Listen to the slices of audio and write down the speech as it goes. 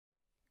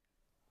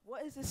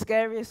What is the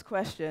scariest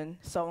question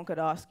someone could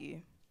ask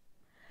you?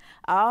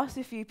 I asked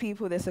a few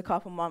people this a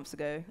couple months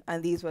ago,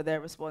 and these were their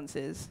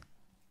responses.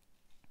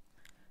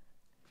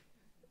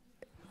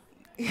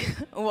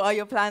 What are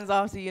your plans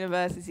after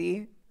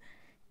university?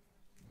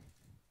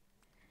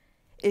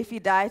 If you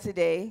die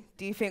today,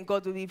 do you think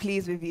God will be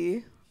pleased with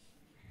you?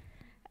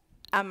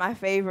 And my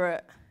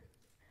favorite,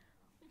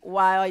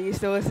 why are you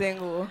still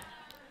single?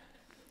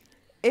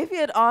 If you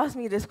had asked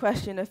me this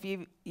question a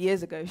few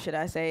years ago, should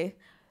I say,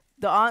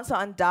 the answer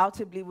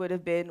undoubtedly would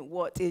have been,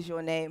 what is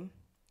your name?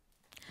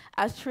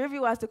 As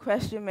trivial as the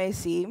question may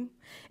seem,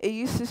 it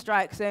used to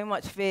strike so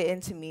much fear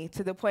into me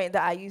to the point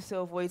that I used to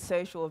avoid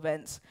social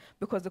events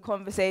because the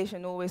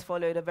conversation always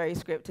followed a very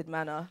scripted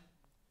manner.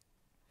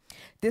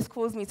 This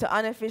caused me to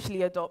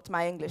unofficially adopt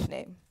my English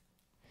name.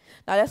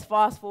 Now let's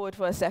fast forward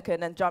for a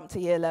second and jump to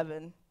year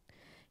 11.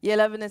 Year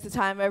 11 is the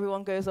time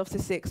everyone goes off to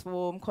sixth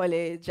form,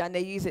 college, and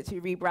they use it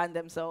to rebrand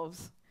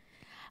themselves.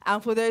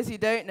 And for those who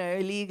don't know,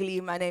 legally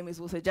my name is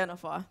also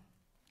Jennifer.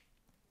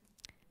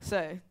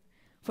 So,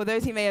 for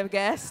those who may have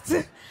guessed,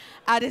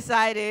 I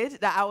decided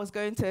that I was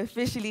going to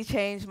officially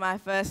change my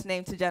first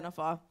name to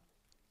Jennifer.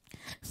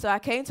 So I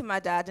came to my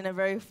dad in a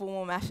very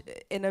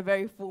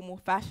formal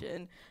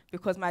fashion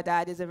because my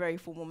dad is a very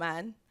formal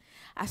man.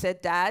 I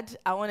said, Dad,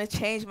 I want to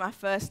change my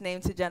first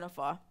name to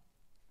Jennifer.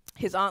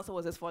 His answer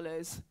was as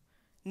follows,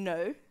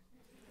 no.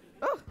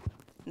 Oh,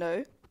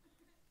 no.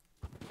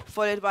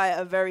 Followed by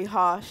a very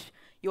harsh,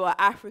 you are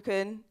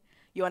African,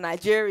 you are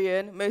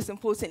Nigerian, most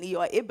importantly, you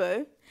are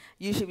Igbo,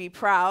 you should be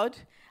proud,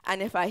 and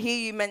if I hear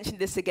you mention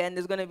this again,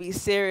 there's going to be a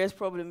serious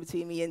problem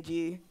between me and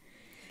you.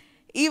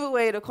 Either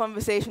way, the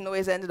conversation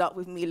always ended up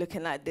with me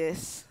looking like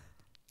this.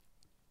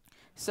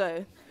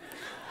 So,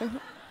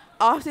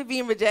 after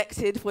being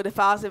rejected for the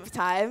 1000th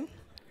time,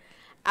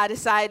 I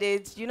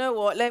decided, you know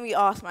what, let me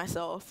ask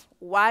myself,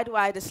 why do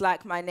I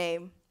dislike my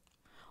name?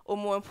 Or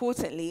more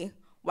importantly,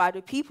 why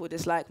do people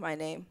dislike my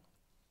name?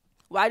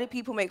 Why do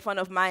people make fun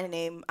of my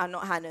name and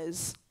not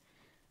Hannah's?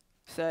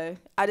 So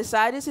I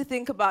decided to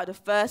think about the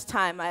first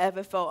time I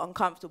ever felt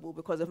uncomfortable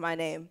because of my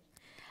name.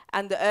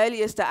 And the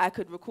earliest that I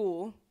could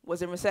recall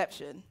was in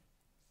reception.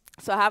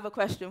 So I have a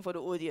question for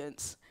the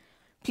audience.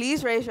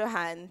 Please raise your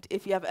hand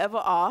if you have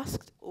ever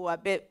asked or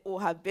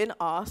have been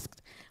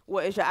asked,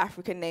 what is your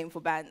African name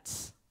for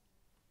Bants?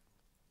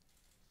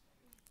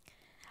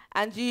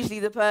 And usually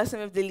the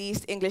person with the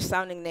least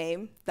English-sounding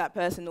name, that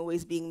person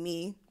always being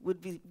me,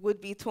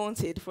 would be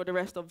taunted for the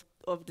rest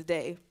of the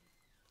day.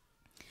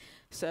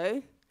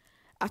 So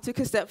I took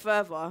a step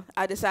further.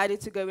 I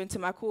decided to go into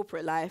my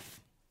corporate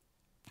life.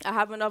 I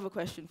have another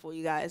question for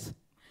you guys.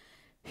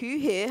 Who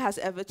here has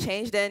ever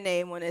changed their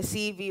name on a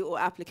CV or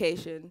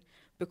application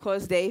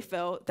because they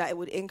felt that it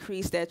would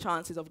increase their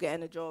chances of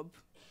getting a job?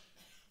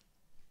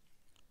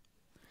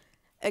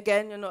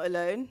 Again, you're not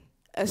alone.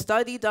 A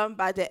study done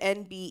by the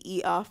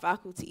NBER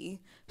faculty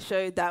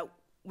showed that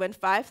when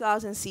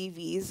 5,000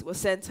 CVs were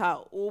sent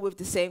out, all with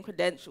the same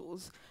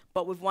credentials,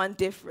 but with one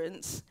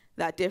difference,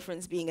 that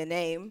difference being a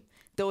name,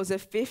 there was a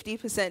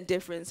 50%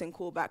 difference in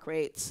callback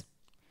rates.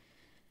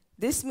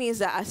 This means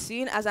that as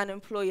soon as an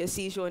employer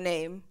sees your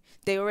name,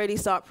 they already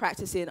start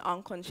practicing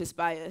unconscious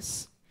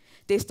bias.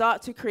 They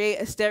start to create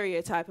a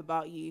stereotype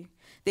about you.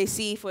 They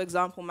see, for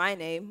example, my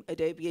name,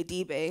 Adaobi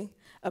Adibe,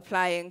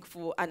 applying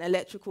for an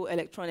electrical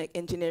electronic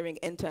engineering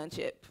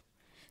internship.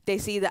 They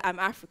see that I'm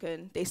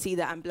African, they see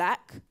that I'm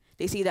black,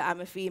 they see that I'm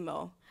a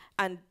female,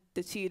 and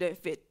the two don't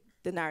fit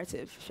the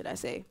narrative, should I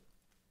say.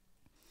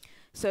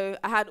 So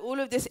I had all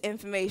of this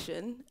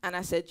information, and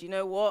I said, you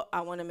know what,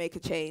 I want to make a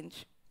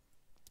change.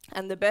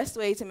 And the best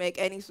way to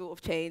make any sort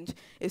of change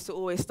is to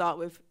always start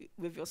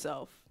with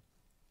yourself.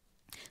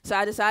 So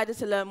I decided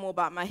to learn more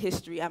about my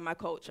history and my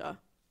culture.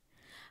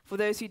 For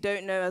those who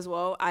don't know as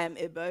well, I am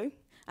Igbo,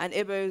 and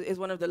Igbo is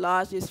one of the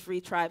largest free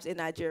tribes in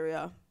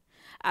Nigeria.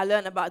 I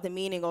learned about the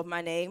meaning of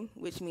my name,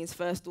 which means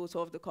first daughter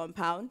of the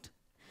compound.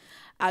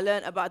 I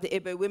learned about the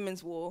Igbo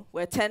Women's War,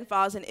 where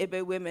 10,000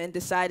 Igbo women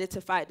decided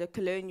to fight the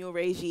colonial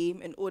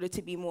regime in order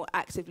to be more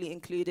actively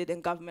included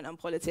in government and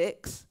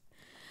politics.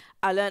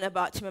 I learned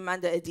about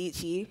Chimamanda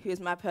Adichie, who is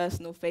my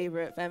personal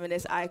favorite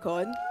feminist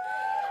icon,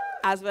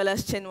 as well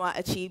as Chinua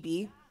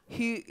Achebe,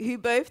 who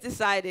both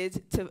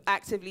decided to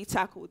actively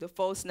tackle the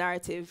false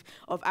narrative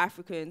of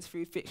Africans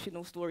through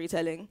fictional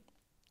storytelling.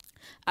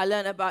 I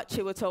learned about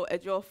Chiwetel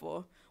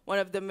Ejiofor, one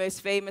of the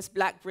most famous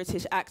black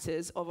British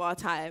actors of our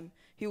time,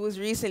 who was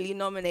recently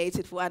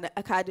nominated for an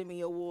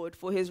Academy Award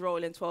for his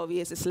role in 12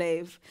 Years a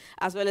Slave,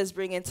 as well as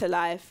bringing to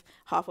life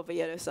Half of a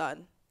Yellow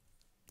Sun.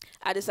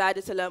 I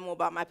decided to learn more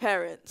about my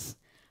parents.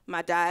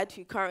 My dad,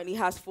 who currently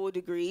has 4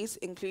 degrees,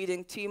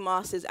 including 2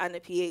 masters and a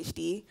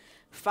PhD,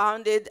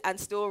 founded and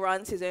still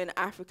runs his own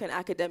African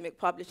academic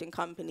publishing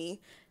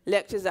company,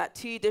 lectures at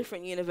 2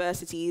 different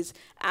universities,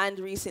 and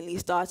recently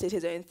started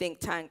his own think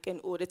tank in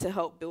order to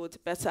help build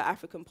better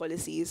African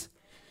policies.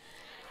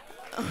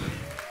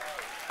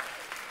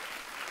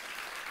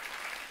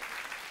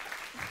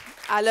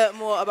 I learned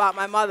more about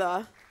my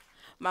mother.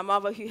 My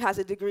mother, who has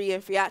a degree in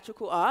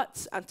theatrical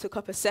arts and took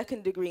up a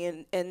second degree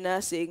in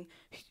nursing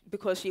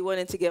because she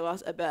wanted to give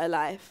us a better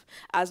life,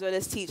 as well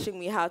as teaching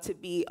me how to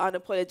be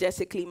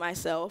unapologetically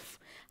myself,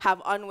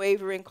 have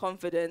unwavering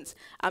confidence,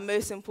 and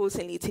most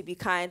importantly, to be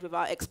kind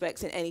without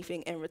expecting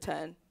anything in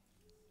return.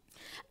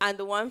 And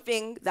the one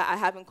thing that I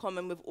have in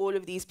common with all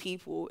of these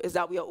people is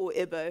that we are all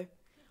Igbo.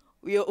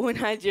 We are all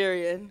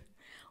Nigerian.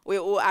 We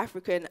are all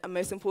African, and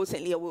most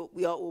importantly,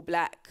 we are all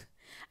black.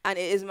 And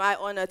it is my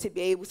honor to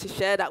be able to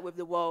share that with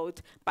the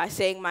world by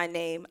saying my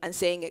name and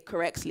saying it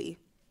correctly.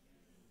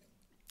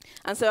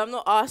 And so I'm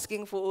not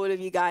asking for all of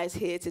you guys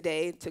here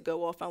today to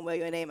go off and wear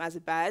your name as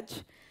a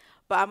badge,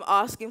 but I'm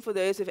asking for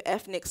those with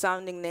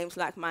ethnic-sounding names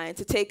like mine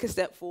to take a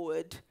step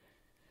forward,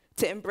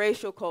 to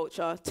embrace your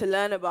culture, to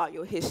learn about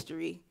your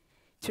history,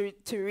 to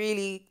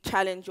really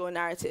challenge your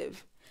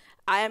narrative.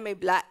 I am a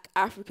black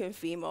African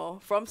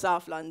female from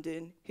South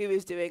London who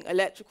is doing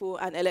electrical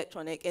and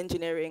electronic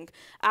engineering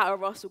at a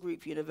Russell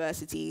Group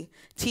University,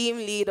 team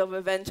lead of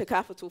a venture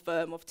capital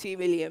firm of £2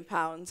 million,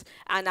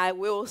 and I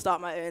will start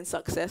my own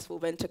successful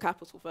venture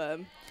capital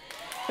firm.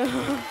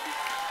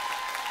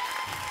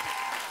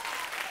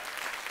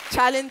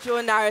 Challenge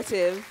your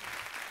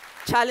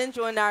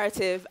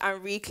narrative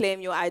and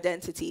reclaim your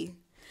identity.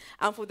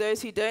 And for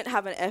those who don't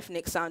have an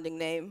ethnic-sounding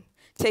name,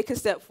 take a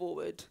step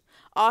forward.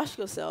 Ask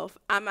yourself,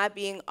 am I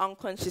being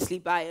unconsciously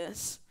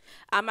biased?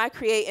 Am I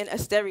creating a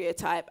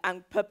stereotype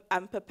and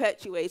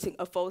perpetuating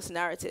a false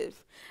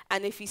narrative?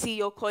 And if you see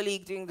your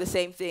colleague doing the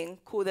same thing,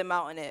 call them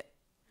out on it.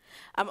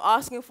 I'm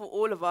asking for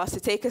all of us to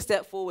take a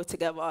step forward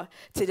together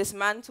to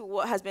dismantle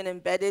what has been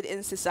embedded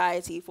in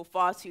society for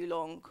far too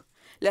long.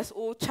 Let's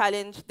all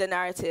challenge the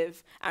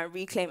narrative and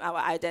reclaim our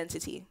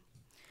identity.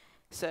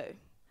 So,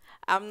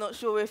 I'm not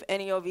sure if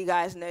any of you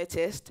guys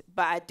noticed,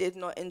 but I did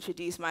not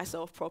introduce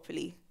myself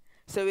properly.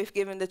 So if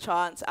given the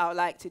chance, I would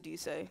like to do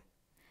so.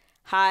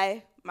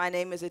 Hi, my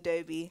name is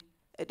Adaobi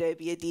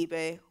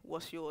Adibe.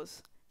 What's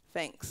yours?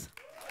 Thanks.